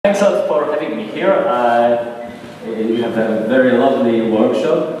Thanks a lot for having me here. You have a very lovely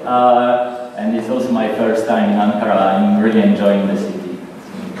workshop, and it's also my first time in Ankara. I'm really enjoying the city.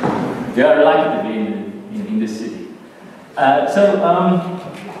 We are lucky to be in this city.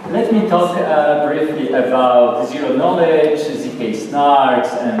 Let me talk briefly about zero knowledge, ZK-SNARKs,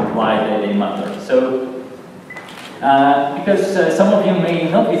 and why they matter. Because some of you may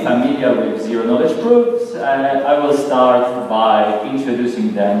not be familiar with zero knowledge proofs, I will start by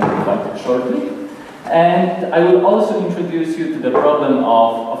introducing them quite shortly. And I will also introduce you to the problem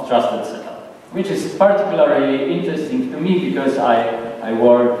of trusted setup, which is particularly interesting to me because I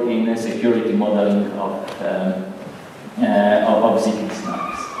work in security modeling of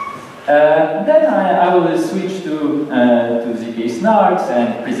zk-SNARKs. Then I will switch to zk-SNARKs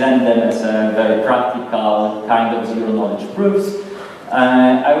and present them as a very practical kind of zero-knowledge proofs.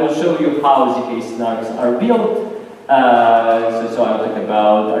 I will show you how zk-SNARKs are built. So I'll talk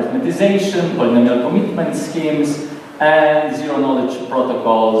about arithmetization, polynomial commitment schemes, and zero-knowledge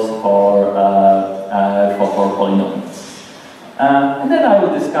protocols for polynomials. And then I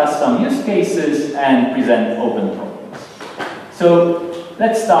will discuss some use cases and present open problems. So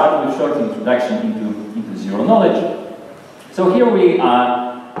let's start with a short introduction into zero knowledge. So here we are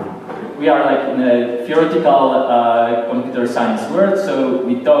like in a theoretical computer science world. So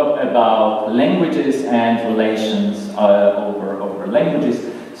we talk about languages and relations over languages.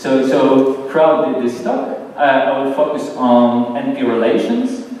 So throughout this talk, I will focus on NP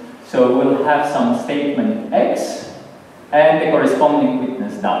relations. So we'll have some statement X and the corresponding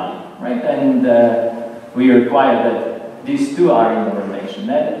witness W, right? And we require that these two are in a relation.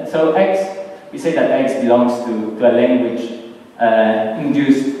 So X, we say that X belongs to a language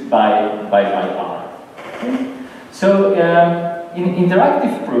induced by R. Okay? So in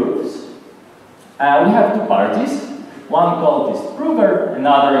interactive proofs, we have two parties. One called is prover,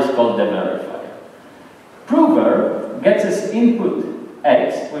 another is called the verifier. Prover gets as input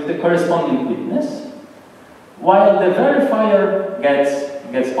X with the corresponding witness, while the verifier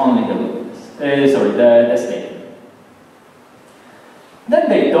gets only the witness. The statement. Then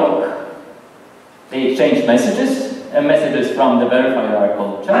they talk, they exchange messages, and messages from the verifier are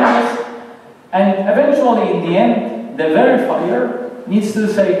called challenges, and eventually in the end, the verifier needs to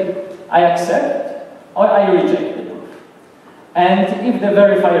say, I accept or I reject the proof. And if the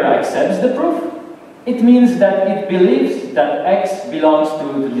verifier accepts the proof, it means that it believes that X belongs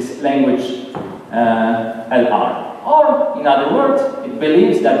to this language LR. Or, in other words, it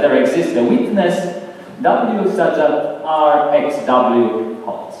believes that there exists a witness W such that RXW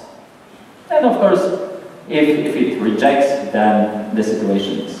holds. And of course, if it rejects, then the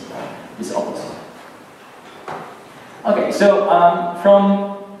situation is opposite. Okay, so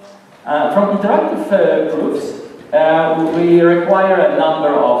from interactive proofs, we require a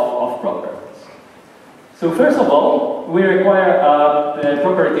number of properties. So first of all, we require the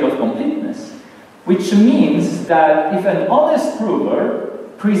property of completeness, which means that if an honest prover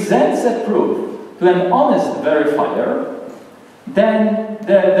presents a proof to an honest verifier, then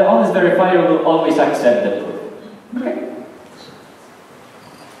the honest verifier will always accept the proof. Okay?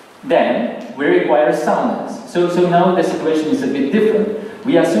 Then we require soundness. So now the situation is a bit different.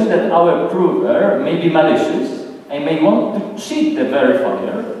 We assume that our prover may be malicious and may want to cheat the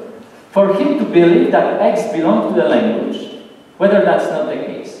verifier for him to believe that X belongs to the language, whether that's not the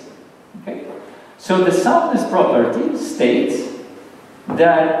case. Okay? So the soundness property states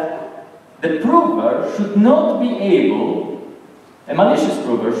that the prover should not be able, a malicious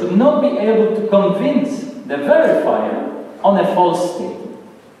prover should not be able to convince the verifier on a false statement.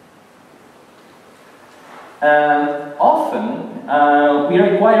 Often, we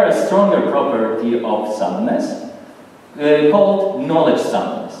require a stronger property of soundness called knowledge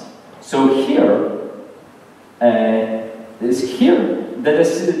soundness. So here, the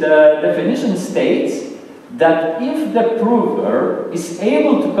definition states that if the prover is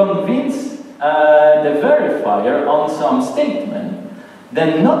able to convince the verifier on some statement,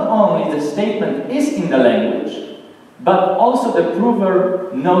 then not only the statement is in the language, but also the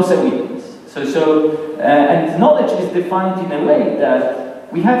prover knows a witness. And knowledge is defined in a way that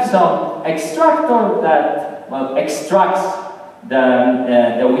we have some extractor that extracts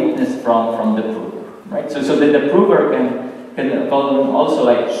the witness from the prover, right? So that the prover can also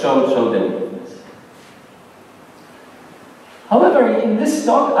like show the witness. However, in this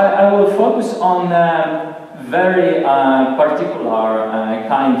talk, I will focus on very particular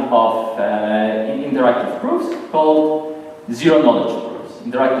kind of interactive proofs called zero-knowledge proofs,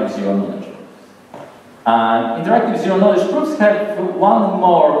 interactive zero-knowledge proofs. Interactive zero-knowledge proofs have one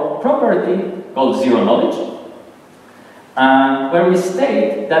more property called zero-knowledge. where we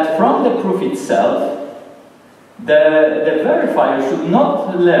state that from the proof itself, the verifier should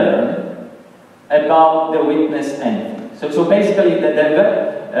not learn about the witness anything. So basically, the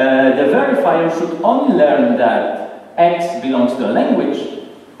verifier should only learn that X belongs to a language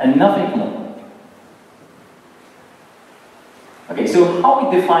and nothing more. Okay, so how we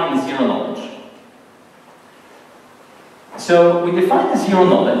define zero knowledge? So we define zero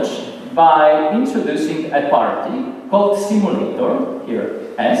knowledge by introducing a party called simulator, here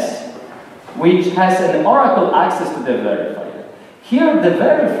S, which has an oracle access to the verifier. Here the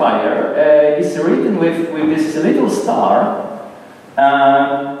verifier is written with this little star.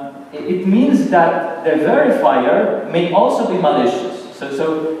 It means that the verifier may also be malicious. So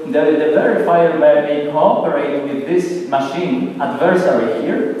the verifier may cooperate with this machine adversary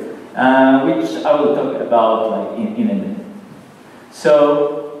here, which I will talk about in a minute.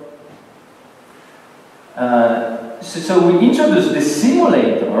 So we introduce the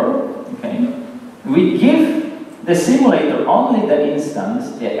simulator. Okay, we give the simulator only the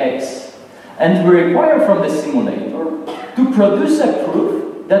instance, the X, and we require from the simulator to produce a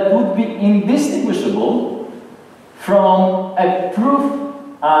proof that would be indistinguishable from a proof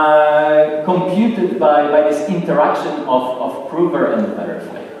computed by this interaction of prover and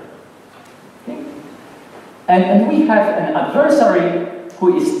verifier. Okay? And we have an adversary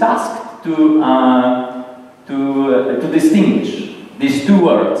who is tasked to distinguish these two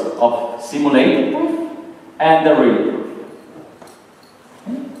words of simulated proof and the real proof.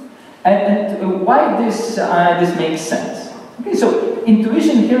 Okay? And why this makes sense? Okay, so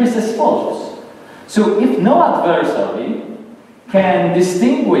intuition here is as follows. So if no adversary can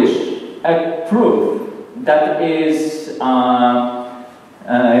distinguish a proof that is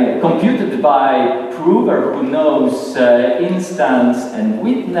computed by prover who knows instance and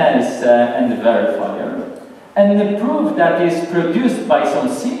witness and verifier, and the proof that is produced by some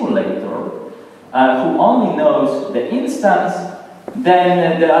simulator who only knows the instance,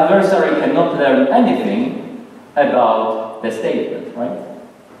 then the adversary cannot learn anything about the statement, right?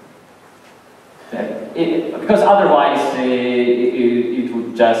 Because otherwise it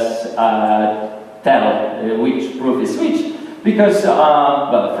would just tell which proof is which. Because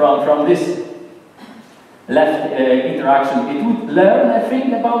well, from this left interaction, it would learn a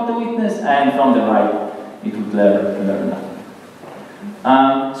thing about the witness, and from the right, it would learn nothing.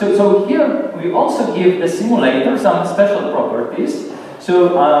 So here we also give the simulator some special properties.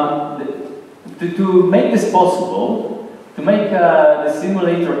 So to make this possible, to make the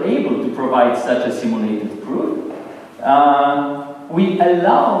simulator able to provide such a simulated proof, we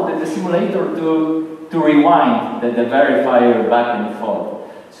allow the simulator to rewind the verifier back and forth.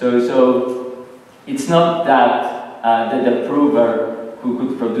 So it's not that the prover who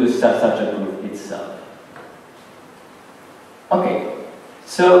could produce such a proof itself. Okay,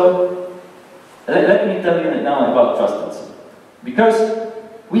 so let me tell you now about trusted. Because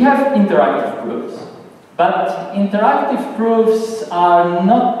we have interactive proofs, but interactive proofs are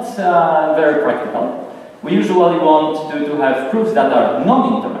not very practical. We usually want to have proofs that are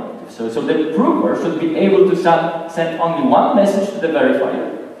non-interactive. So the prover should be able to send only one message to the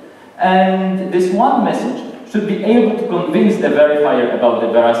verifier, and this one message should be able to convince the verifier about the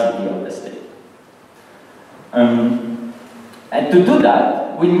veracity of the state. And to do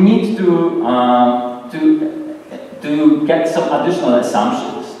that, we need to get some additional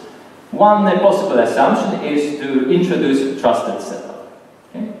assumptions. One possible assumption is to introduce trusted setup.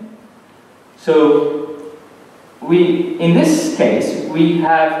 Okay? So in this case, we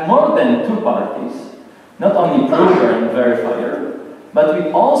have more than two parties, not only prover and verifier, but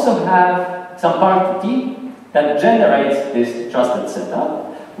we also have some party that generates this trusted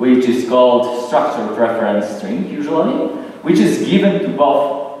setup, which is called structured reference string usually, which is given to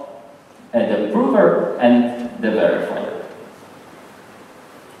both the prover and the verifier.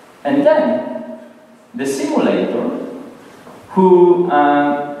 And then the simulator, who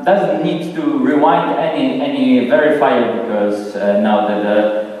doesn't need to rewind any verifier because now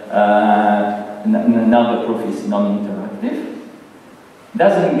the proof is non-interactive,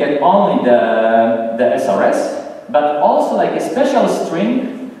 doesn't get only the SRS, but also like a special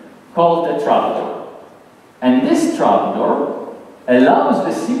string called a trapdoor. And this trapdoor allows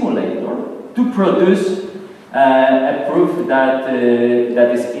the simulator to produce a proof that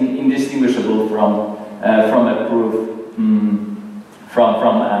is indistinguishable from a proof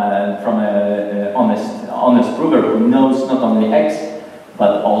from an honest prover who knows not only X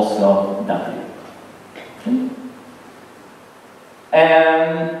but also W. Okay?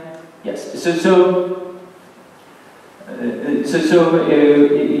 Yes. So in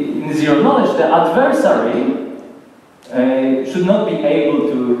zero knowledge, the adversary should not be able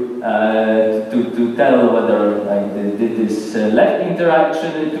to tell whether this left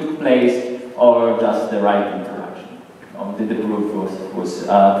interaction took place or just the right interaction. The proof was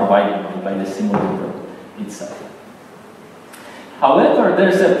provided by the simulator itself. However,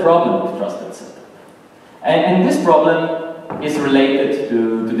 there's a problem with trusted setup. And this problem is related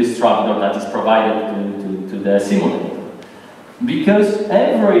to this trapdoor that is provided to the simulator. Because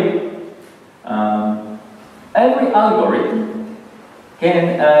every algorithm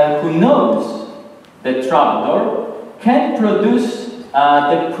who knows the trapdoor can produce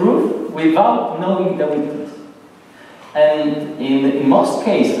the proof without knowing the witness. And in most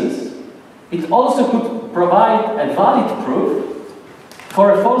cases, it also could provide a valid proof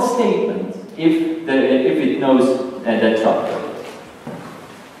for a false statement if it knows the trapdoor.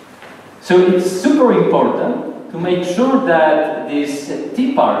 So it's super important to make sure that this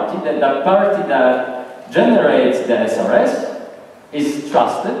T party, that party that generates the SRS, is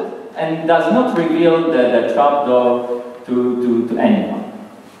trusted and does not reveal the trapdoor to anyone.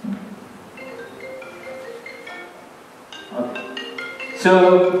 Okay.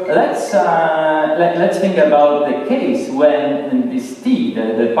 So let's think about the case when this T,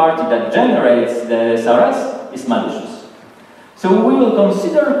 the party that generates the SRS, is malicious. So we will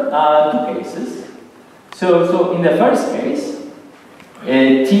consider two cases. So in the first case,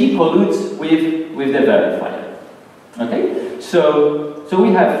 T colludes with the verifier. Okay. So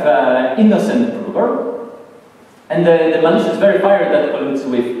we have innocent prover and the malicious verifier that colludes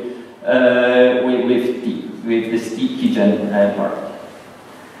with T, with this T keygen party.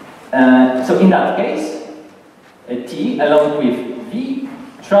 So in that case, T along with V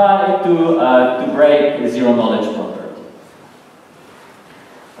try to break zero knowledge property.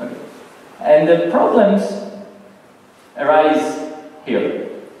 Okay. And the problems arise here.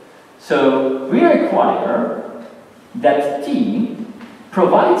 So we require that T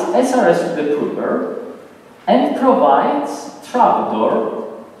provides SRS to the prover and provides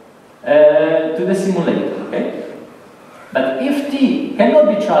trapdoor to the simulator. Okay? But if T cannot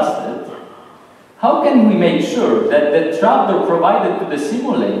be trusted, how can we make sure that the trapdoor provided to the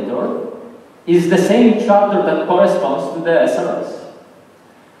simulator is the same trapdoor that corresponds to the SRS?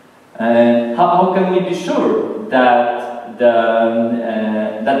 How can we be sure that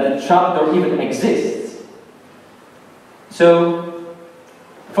the trapdoor even exists? So,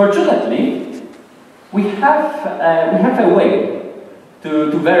 fortunately, we have a way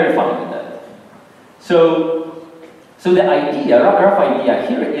to verify that. So the idea, rough idea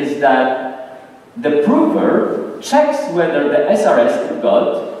here is that the prover checks whether the SRS it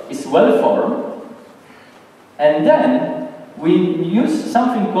got is well formed, and then we use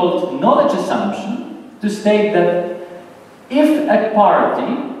something called knowledge assumption to state that if a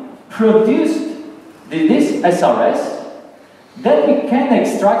party produced this SRS, then we can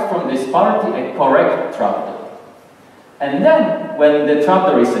extract from this party a correct trapdoor. And then, when the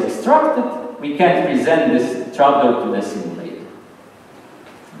trapdoor is extracted, we can present this trapdoor to the simulator.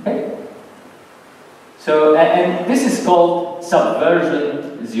 Okay? So, and this is called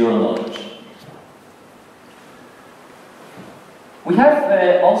subversion zero knowledge. We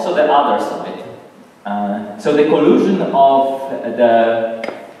have also the other side. So the collusion of the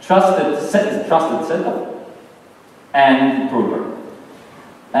trusted setup and prover.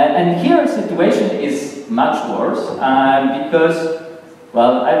 And here the situation is much worse because,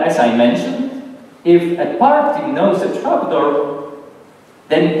 well, as I mentioned, if a party knows a trapdoor,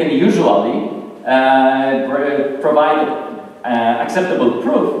 then it can usually provide acceptable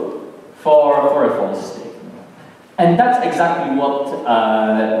proof for a false statement. And that's exactly what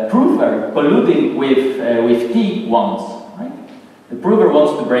prover colluding with T wants. Right? The prover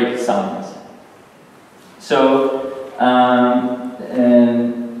wants to break soundness. So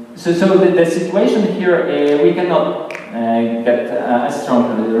the situation here, we cannot get a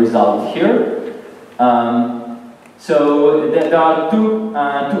strong result here. So there are two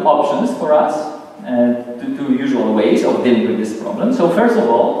options for us, two usual ways of dealing with this problem. So first of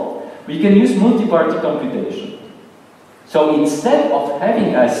all, we can use multi-party computation. So instead of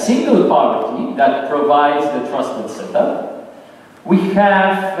having a single party that provides the trusted setup, we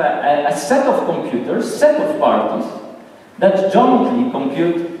have a set of computers, set of parties, that jointly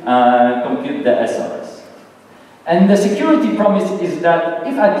compute the SRS. And the security promise is that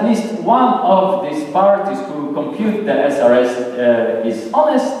if at least one of these parties who compute the SRS is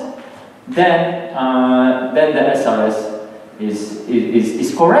honest, then the SRS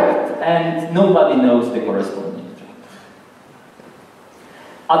is correct and nobody knows the corresponding trapdoor.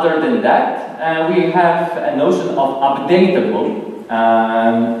 Other than that, we have a notion of updatable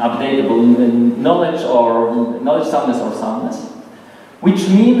updatable knowledge or knowledge soundness or soundness, which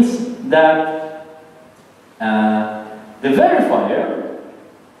means that the verifier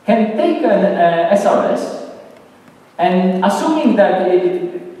can take an SRS and, assuming that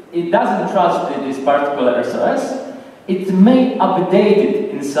it doesn't trust this particular SRS, it may update it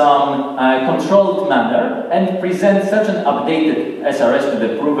in some controlled manner and present such an updated SRS to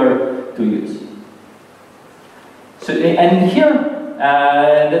the prover to use. So, and here,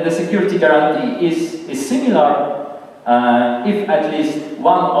 the security guarantee is similar if at least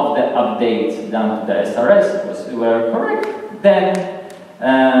one of the updates done to the SRS were correct, then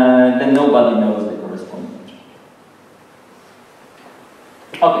nobody knows the corresponding.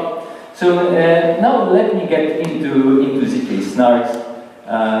 Okay. So now let me get into zk-SNARKs,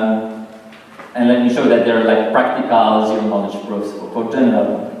 and let me show that they're like practical zero-knowledge proofs for general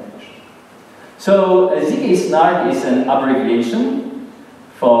computation. So zk-SNARK is an abbreviation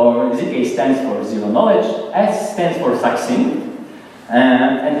for Zk stands for zero knowledge, S stands for succinct,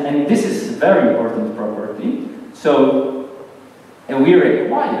 and this is a very important property. So we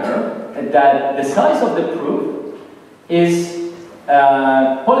require that the size of the proof is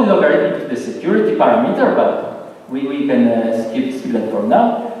polylogarithmic to the security parameter, but we can skip that for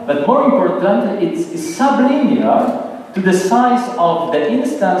now. But more important, it's sublinear to the size of the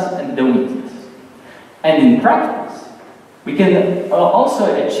instance and the witness. And in practice, we can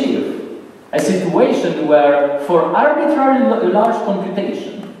also achieve a situation where for arbitrarily large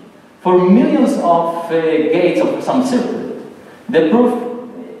computation, for millions of gates of some circuit, the proof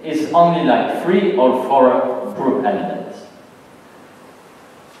is only like 3 or 4 group elements.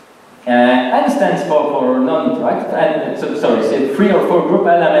 N stands for non-interactive, and so 3 or 4 group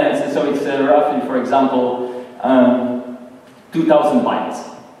elements, so it's roughly, for example, 2,000 bytes.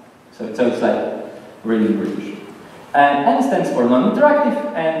 So it's like really short. And N stands for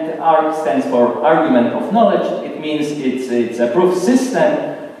non-interactive, and ARG stands for argument of knowledge. It means it's a proof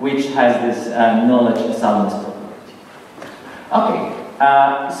system which has this knowledge soundness property. Okay,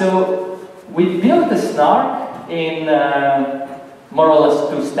 so we built a SNARK in more or less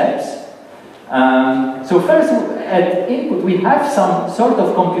 2 steps. So first, at input, we have some sort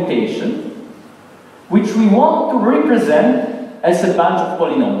of computation which we want to represent as a bunch of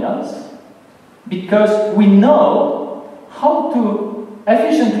polynomials, because we know how to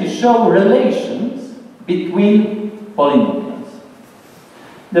efficiently show relations between polynomials.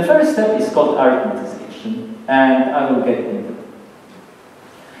 The first step is called arithmetization, and I will get into it.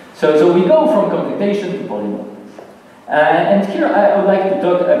 So we go from computation to polynomials. And here I would like to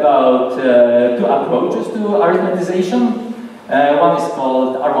talk about 2 approaches to arithmetization. One is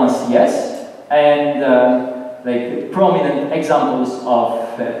called R1CS, and like prominent examples of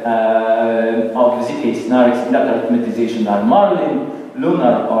zk-SNARKs in that arithmetization are Marlin,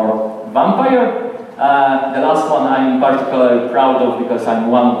 Lunar, or Vampire. The last one I'm particularly proud of because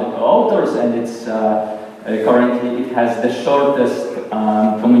I'm one of the co-authors, and it's currently it has the shortest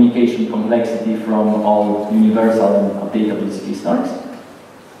communication complexity from all universal and updatable zk-SNARKs.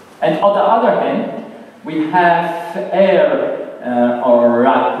 And on the other hand, we have AIR or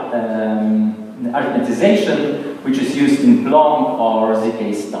RAP arithmetization, which is used in Prog or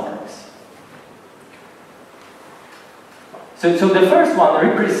zk-SNARKs. So the first one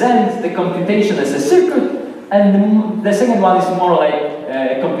represents the computation as a circuit, and the second one is more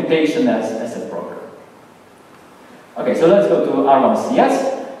like computation as a program. Okay, so let's go to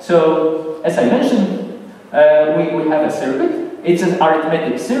R1CS. So, as I mentioned, we have a circuit. It's an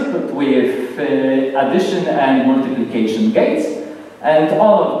arithmetic circuit with addition and multiplication gates, and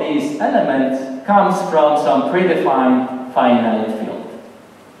all of these elements comes from some predefined finite field.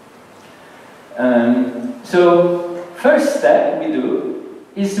 So, first step we do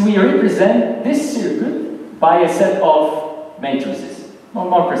is we represent this circuit by a set of matrices,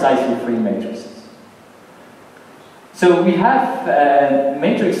 more precisely 3 matrices. So we have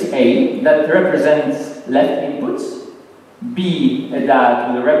matrix A that represents left inputs, B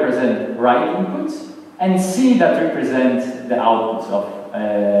that will represent right inputs, and C that represents the outputs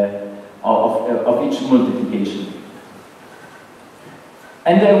of each multiplication.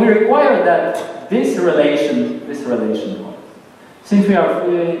 And then we require that this relation holds. Since we are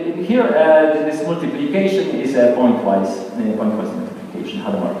here, this multiplication is a pointwise multiplication,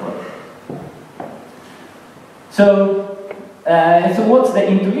 Hadamard problem. So what's the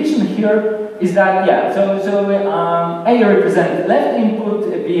intuition here is that, yeah, so A represents left input,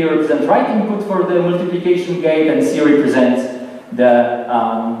 B represents right input for the multiplication gate, and C represents the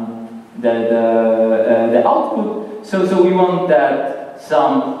output. So we want that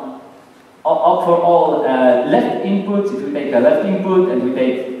some for all left inputs, if we take a left input and we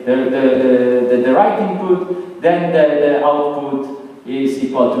take the right input, then the output is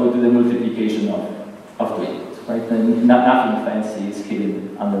equal to the multiplication of two inputs, right? And nothing fancy is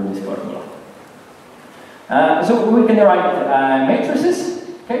hidden under this formula. So we can write matrices,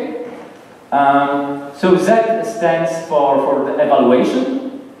 okay? So Z stands for the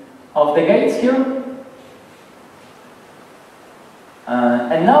evaluation of the gates here.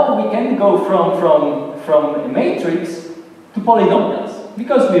 And now we can go from a matrix to polynomials,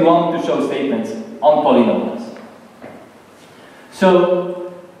 because we want to show statements on polynomials.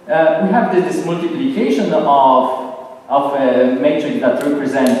 So we have this multiplication of a matrix that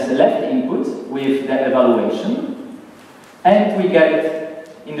represents the left input with the evaluation, and we get,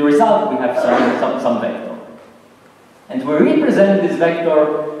 in the result, we have some vector. And we represent this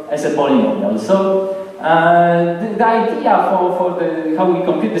vector as a polynomial. So the idea for how we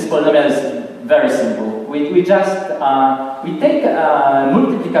compute this polynomial is very simple. We just we take a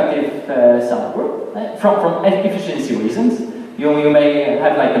multiplicative subgroup from efficiency reasons. You may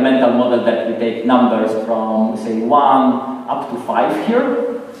have like a mental model that we take numbers from, say, 1 up to 5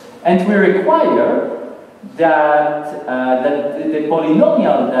 here, and we require that the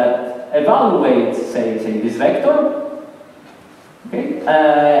polynomial that evaluates, say this vector, okay,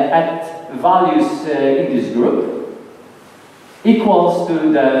 at values in this group equals to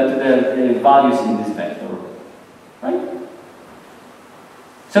the values in this vector, right?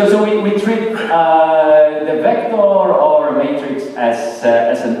 So we treat the vector or matrix as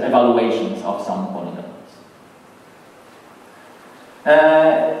an evaluations of some polynomials.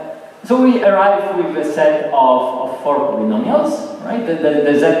 So we arrive with a set of 4 polynomials, right?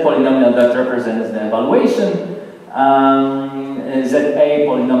 The Z polynomial that represents the evaluation, ZA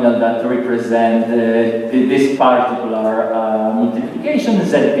polynomial that represents this particular multiplication,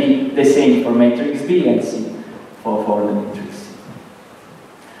 ZB the same for matrix B, and C for the matrix C.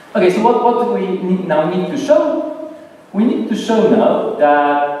 Okay, so what do we now need to show? We need to show now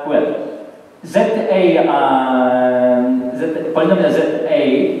that, well, polynomial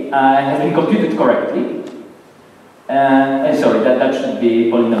ZA has been computed correctly. And sorry, that should be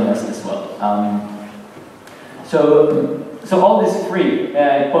polynomials as well. So all these 3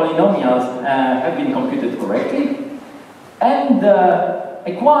 polynomials have been computed correctly, and the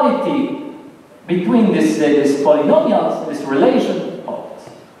equality between these polynomials, this relation, holds.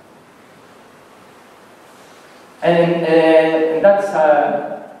 And that's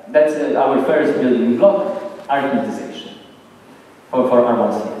our first building block, arithmetization, for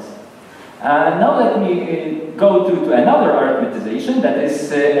R1CS. Now let me go to another arithmetization, that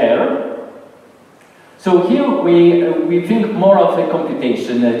is error. So here we think more of a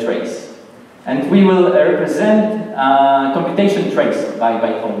computation trace, and we will represent computation trace by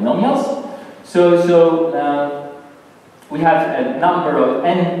polynomials. So we have a number of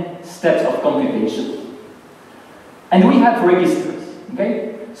n steps of computation, and we have registers.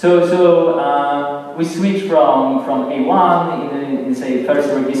 Okay, so we switch from A1 in say first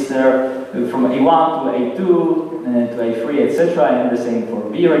register, from A1 to A2 to A3, etc., and the same for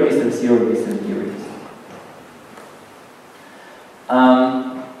B register, C register, D register.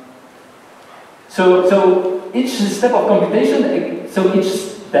 So each step of computation, so each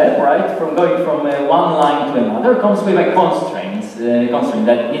step, right, from going from one line to another, comes with a constraint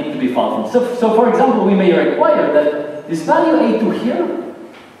that need to be fulfilled. So for example, we may require that this value A2 here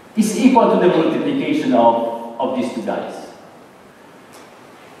is equal to the multiplication of these two guys.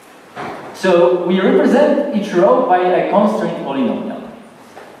 So we represent each row by a constraint polynomial.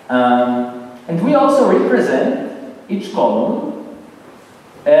 And we also represent each column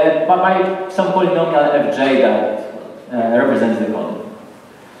by some polynomial fj that represents the column.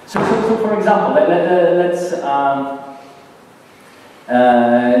 So for example,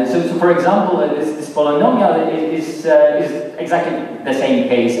 so for example, this polynomial is exactly the same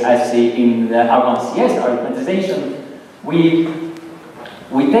case as in the R1CS arithmetization.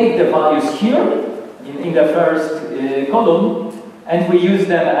 We take the values here in the first column, and we use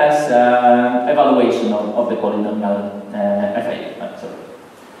them as evaluation of the polynomial FA.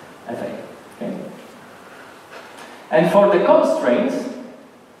 Okay. And for the constraints,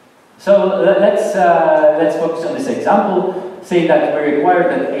 so let's focus on this example. Say that we require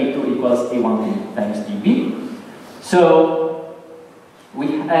that A2 equals A1 times DB. So we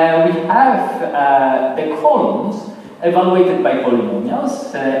have the columns evaluated by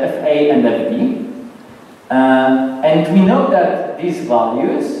polynomials, FA and FB. And we know that these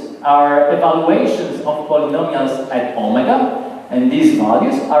values are evaluations of polynomials at omega, and these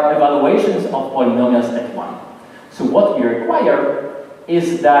values are evaluations of polynomials at 1. So what we require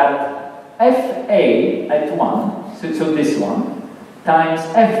is that fa at 1, so this one, times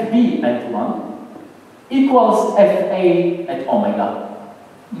fb at 1 equals fa at omega.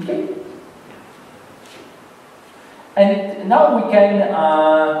 Okay? And now we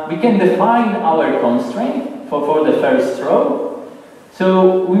can define our constraint for the first row.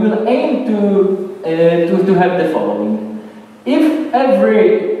 So we will aim to have the following. If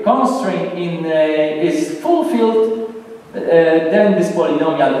every constraint is fulfilled, then this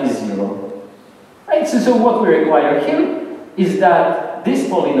polynomial is 0. Right? So what we require here is that this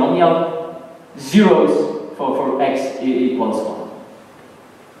polynomial zeros for x equals 1.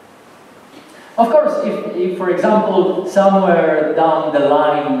 Of course, if for example, somewhere down the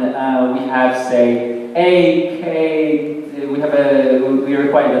line we have, say, ak, we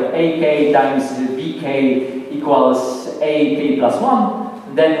require that ak times bk equals ak plus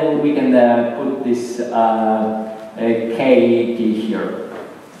 1, then we can put this k here.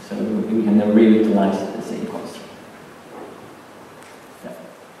 So we can reutilize the same constraint. Yeah.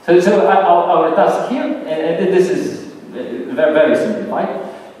 So our task here, this is very simplified,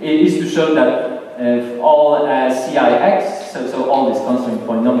 is to show that all Cix, so all these constraint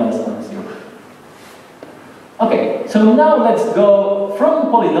polynomials are 0. Okay, so now let's go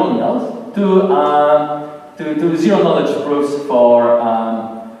from polynomials to zero knowledge proofs for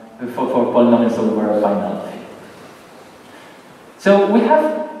polynomials over finality. So we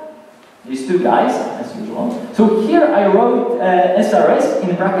have these two guys, as usual. So here I wrote SRS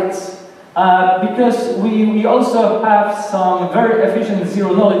in brackets, because we also have some very efficient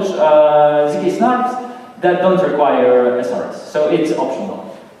zero knowledge ZkSNARKs that don't require SRS, so it's optional.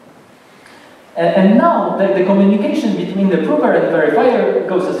 And now the communication between the prover and verifier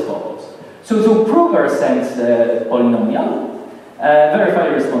goes as follows. So prover sends a polynomial,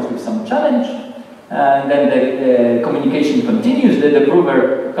 verifier responds with some challenge, then the communication continues. The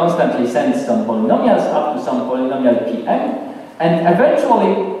prover constantly sends some polynomials up to some polynomial Pm, and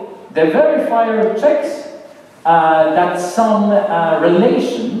eventually the verifier checks that some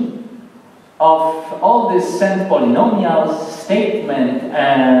relation of all these sent polynomials, statement,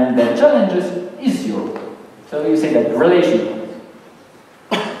 and the challenges is 0. So you say that relation.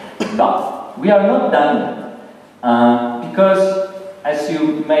 But we are not done yet, because as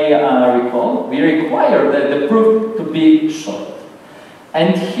you may recall, we require the proof to be short.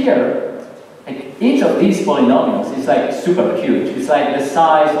 And here, like, each of these polynomials is like super huge. It's like the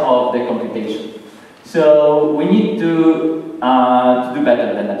size of the computation. So we need to do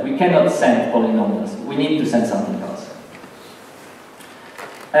better than that. We cannot send polynomials. We need to send something else.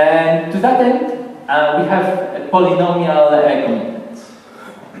 And to that end, we have polynomial commitments.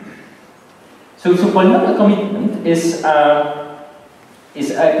 So polynomial commitment is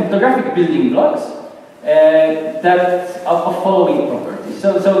cryptographic building blocks that of following properties.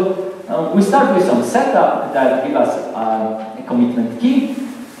 So we start with some setup that give us a commitment key,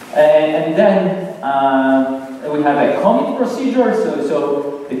 and then we have a commit procedure.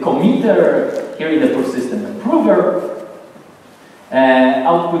 So the committer here in the proof system, the prover,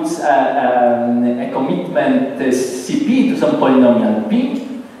 outputs a commitment CP to some polynomial P,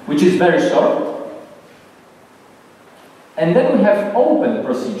 which is very short. And then we have open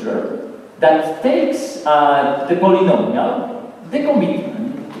procedure that takes the polynomial, the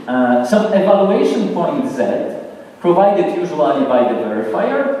commitment, some evaluation point Z, provided usually by the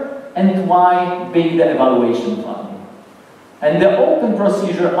verifier, and Y being the evaluation value. And the open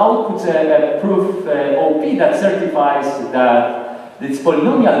procedure outputs a proof OP that certifies that this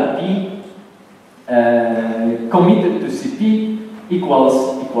polynomial P committed to CP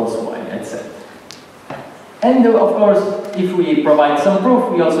equals Y, etc. And of course, if we provide some proof,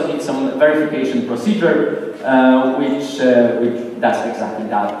 we also need some verification procedure, which does exactly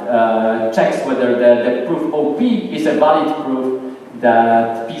that. Checks whether the proof OP is a valid proof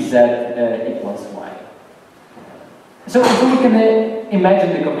that PZ equals Y. So we can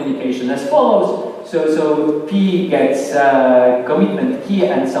imagine the communication as follows. So P gets commitment key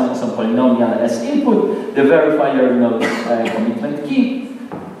and some polynomial as input. The verifier knows commitment key.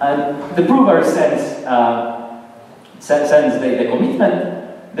 And the prover sends the commitment.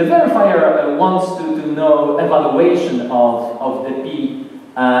 The verifier wants to know evaluation of the P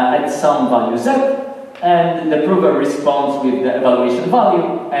at some value Z, and the prover responds with the evaluation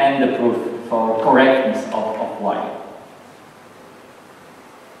value and the proof for correctness of Y.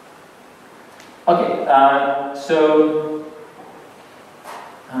 Okay,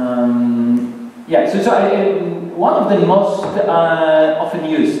 one of the most often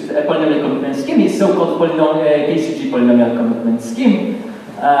used polynomial commitment scheme is so-called KCG polynomial commitment scheme.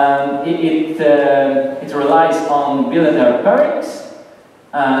 It relies on billionaire pairings,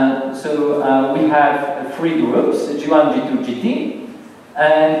 So we have three groups, G1, G2, GT,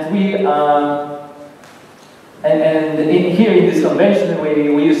 and here in this convention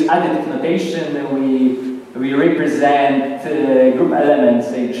we use additive notation. We represent group elements,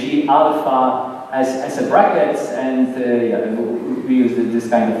 say G alpha as a brackets, and yeah, we use this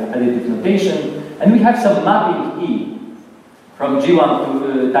kind of additive notation. And we have some mapping E from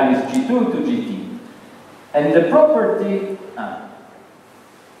G1 times G2 to GT. And the property,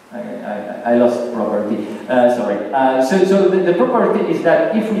 I lost property, sorry. So the property is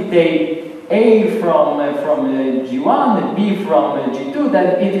that if we take A from G1 and B from G2,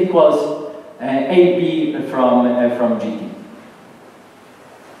 then it equals AB from GT.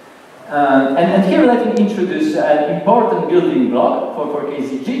 And here let me introduce an important building block for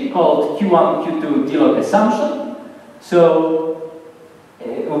KZG called Q1, Q2 D-log assumption. So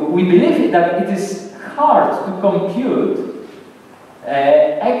we believe that it is hard to compute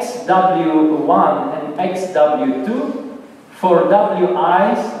XW1 and XW2 for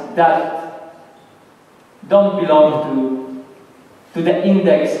WIs that don't belong to the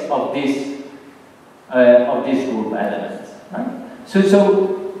index of this group elements. Right? So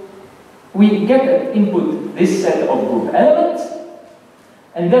we get input this set of group elements,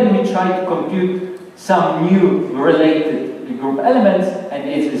 and then we try to compute some new related group elements, and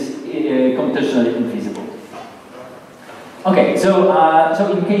it is computationally infeasible. Okay, so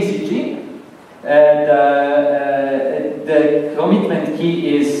in KZG, the commitment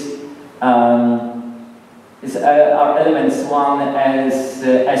key is our elements 1 as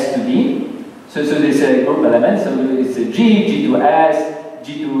S to D. So this group element, so it's a G, G2S,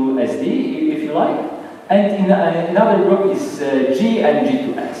 G2SD, if you like, and in another group is G and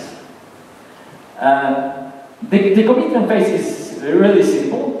G2S. The commitment phase is really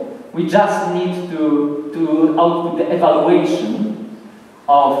simple. We just need to output the evaluation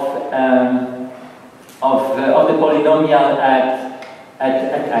of the polynomial at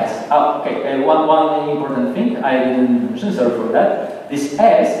S. Oh, okay, one important thing I didn't mention, sorry for that. This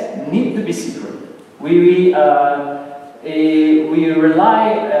S needs to be secret. We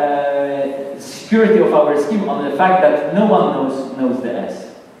rely security of our scheme on the fact that no one knows the S.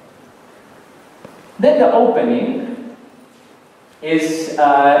 Then the opening is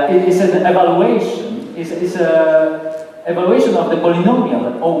an evaluation. Is a evaluation of the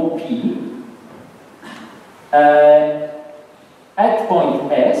polynomial OP at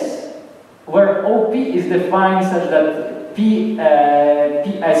point S, where OP is defined such that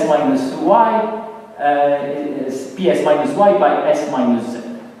PS minus Y is PS minus Y by S minus Z.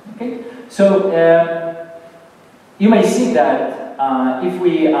 Okay? So you may see that if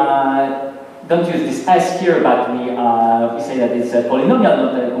we don't use this S here, but we say that it's a polynomial,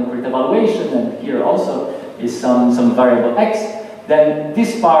 not a concrete evaluation, and here also is some variable X, then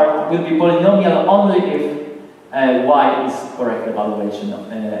this part will be polynomial only if Y is correct evaluation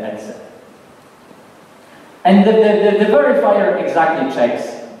at Z. And the verifier exactly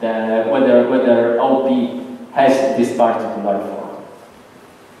checks whether OP has this particular form.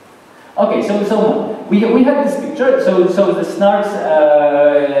 Okay, so we have this picture. So the SNARKs,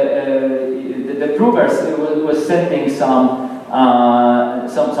 the provers was sending some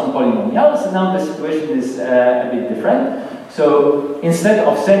polynomials. Now the situation is a bit different. So instead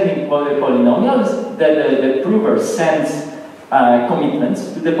of sending polynomials, the prover sends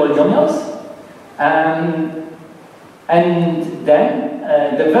commitments to the polynomials. And then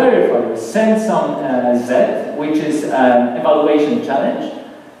the verifier sends some Z, which is an evaluation challenge,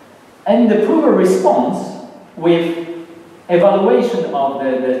 and the prover responds with evaluation of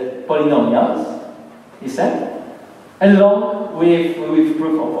the polynomials he sent, along with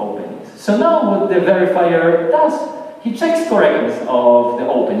proof of openings. So now what the verifier does, he checks correctness of the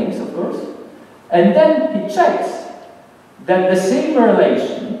openings, of course, and then he checks that the same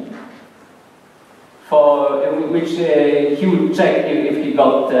relation for which he would check if he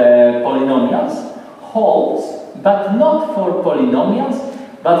got polynomials holds, but not for polynomials,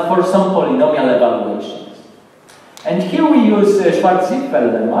 but for some polynomial evaluations. And here we use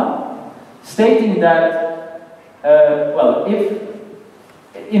Schwarz-Ziegfeld lemma, stating that, well, if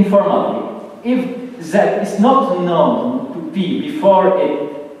informally, if Z is not known to P before it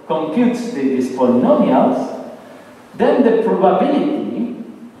computes these polynomials, then the probability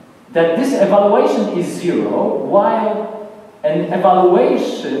that this evaluation is 0, while an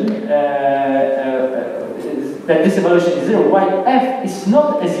evaluation that this evaluation is 0, while F is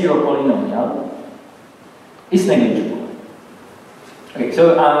not a 0 polynomial, is negligible. Okay,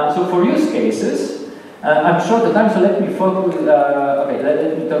 so for use cases, I'm short of time, so let me focus. Okay,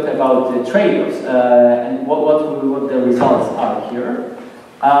 let me talk about the trade-offs and what the results are here.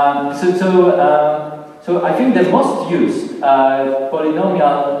 So I think the most used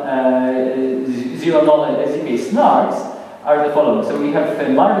polynomial zero-knowledge zk-SNARKs are the following. So we have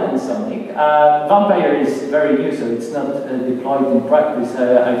Marlin and Sonic. Vampire is very new, so it's not deployed in practice,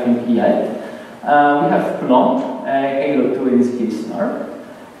 I think, yet. We have Plonk, Halo 2 in zk-SNARK.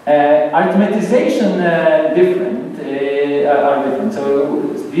 Arithmetization are different. So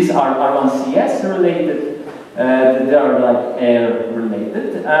these are R1CS related. They are like air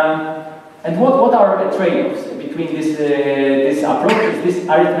related. And what are the trade-offs between these approaches, these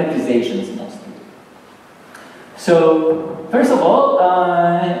arithmetizations mostly? So, first of all,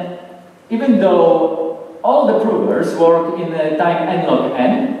 even though all the provers work in time n log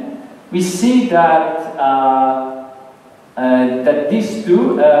n, we see that that these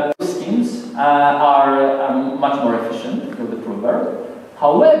two schemes are much more efficient for the prover.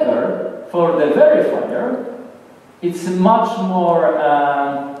 However, for the verifier, it's much more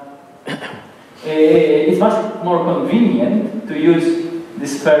convenient to use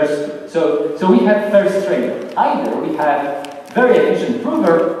this first. So we have first trade-off. Either we have very efficient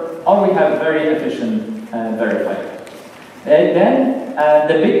prover, or we have very efficient verifier. Then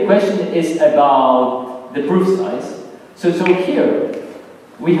the big question is about the proof size. So here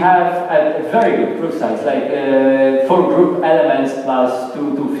we have a very good proof size, like 4 group elements plus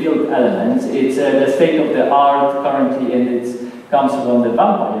 2 field elements. It's the state of the art currently, and it comes from the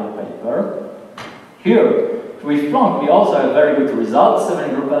Vampire paper. Here, with Plonk, we also have very good results, 7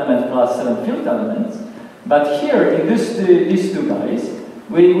 group elements plus 7 field elements. But here, in these two guys,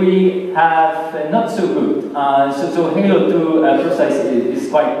 we have not so good. So Halo 2 proof size is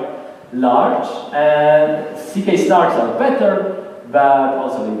quite large, and zk-SNARKs are better, but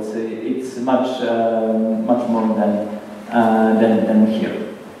also it's much more than here.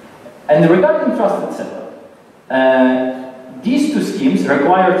 And regarding trusted setup, these two schemes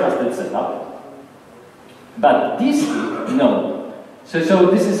require trusted setup. But these two, no. So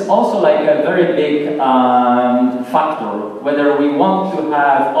this is also like a very big factor, whether we want to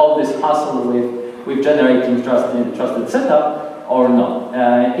have all this hassle with generating trusted setup or not.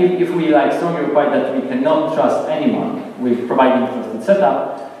 If we strongly require that we cannot trust anyone with providing trusted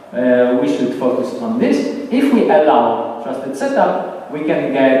setup, we should focus on this. If we allow trusted setup, we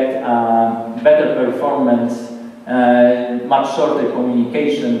can get better performance, much shorter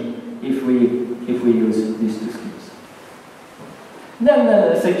communication if we use these two schemes.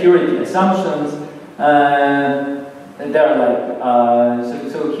 Then security assumptions. There are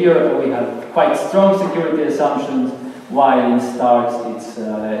so here we have quite strong security assumptions, while in SNARKs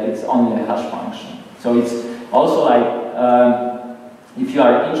it's only a hash function. So it's also if you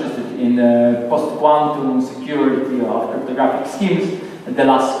are interested in post-quantum security of cryptographic schemes, the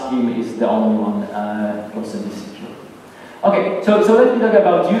last scheme is the only one possibly secure. Okay, so let me talk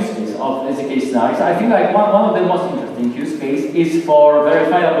about use case of zk-SNARKs. I think one of the most interesting use case is for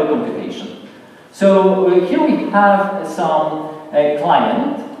verifiable computation. So here we have some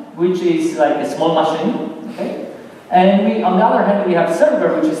client, which is like a small machine, okay? And on the other hand, we have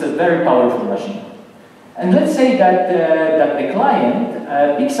server, which is a very powerful machine. And let's say that the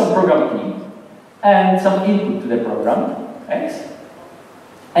client picks some program P and some input to the program, X,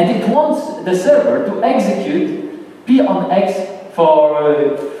 and it wants the server to execute P on X for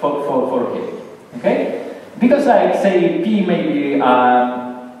him, okay? Because say P may be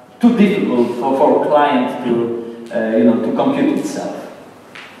too difficult for client to to compute itself.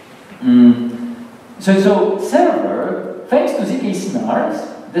 So server, thanks to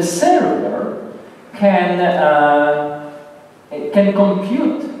zk-SNARKs, the server can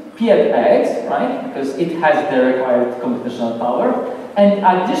compute P at X, right? Because it has the required computational power, and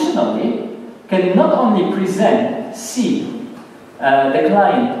additionally can not only present C, the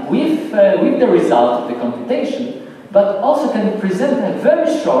client, with the result of the computation, but also can present a very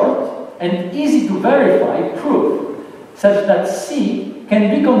short and easy to verify proof, such that C can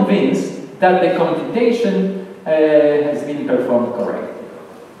be convinced that the computation has been performed correctly.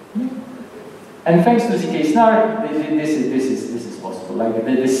 And thanks to zk-SNARK, this is possible. Like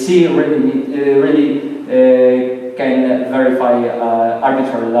the C really can verify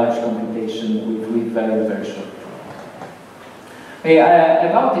arbitrary large computation with very, very short. Okay,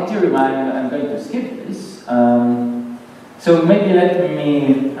 about Ethereum, I'm going to skip this. So maybe let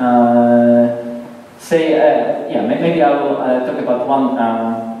me say, maybe I will talk about one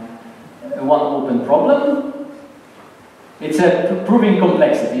open problem. It's a proving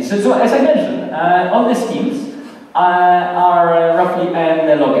complexity. So as I mentioned, all the schemes are roughly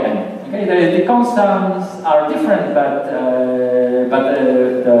n log n. Okay, the constants are different, but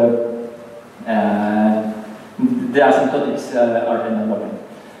the asymptotics are n log n.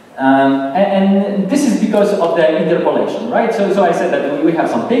 And this is because of the interpolation, right? So I said that we have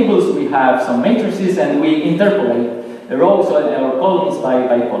some tables, we have some matrices, and we interpolate the rows or columns by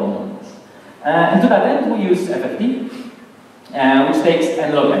polynomials. And to that end, we use FFT, which takes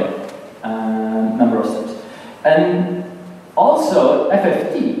n log n number of steps. And also,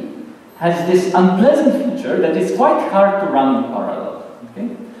 FFT has this unpleasant feature that is quite hard to run in parallel. Okay?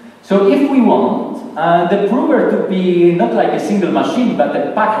 So if we want the prover to be not like a single machine, but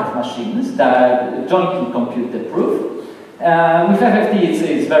a pack of machines that jointly compute the proof, with FFT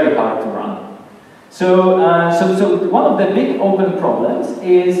it's very hard to run. So one of the big open problems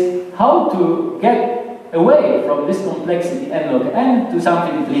is how to get away from this complexity n log n to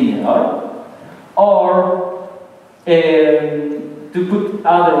something linear, or to put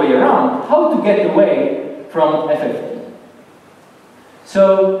other way around, how to get away from FFT.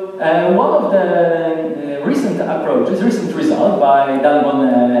 So one of the recent approaches, recent result by Dalbon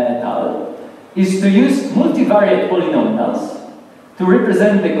et al. Is to use multivariate polynomials to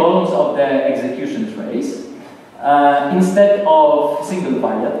represent the columns of the execution trace instead of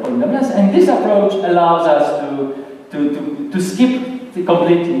single-variate polynomials. And this approach allows us to skip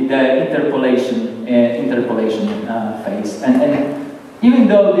completely the interpolation phase. And even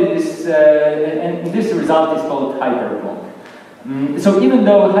though this result is called hyperplonk. So even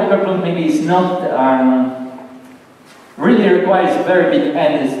though hyperplonk maybe is not really requires very big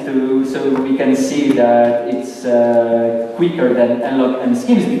n's so we can see that it's quicker than n log n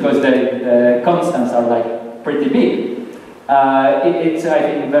schemes because the constants are like pretty big. It's I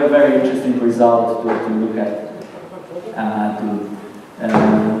think a very, very interesting result to look at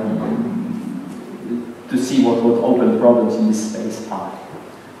to see what open problems in this space are.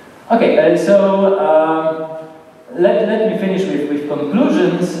 Okay, let me finish with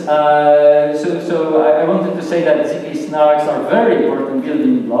conclusions. So I wanted to say that zk-SNARKs are very important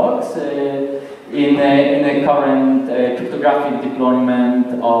building blocks in a current cryptographic deployment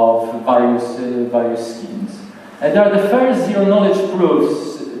of various schemes. They are the first zero-knowledge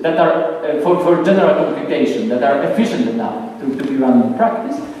proofs that are for general computation that are efficient enough to be run in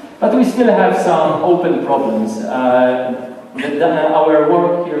practice. But we still have some open problems. Our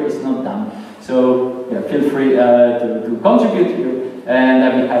work here is not done. So yeah, feel free to contribute here, and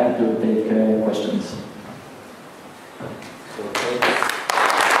I'll be happy to take questions.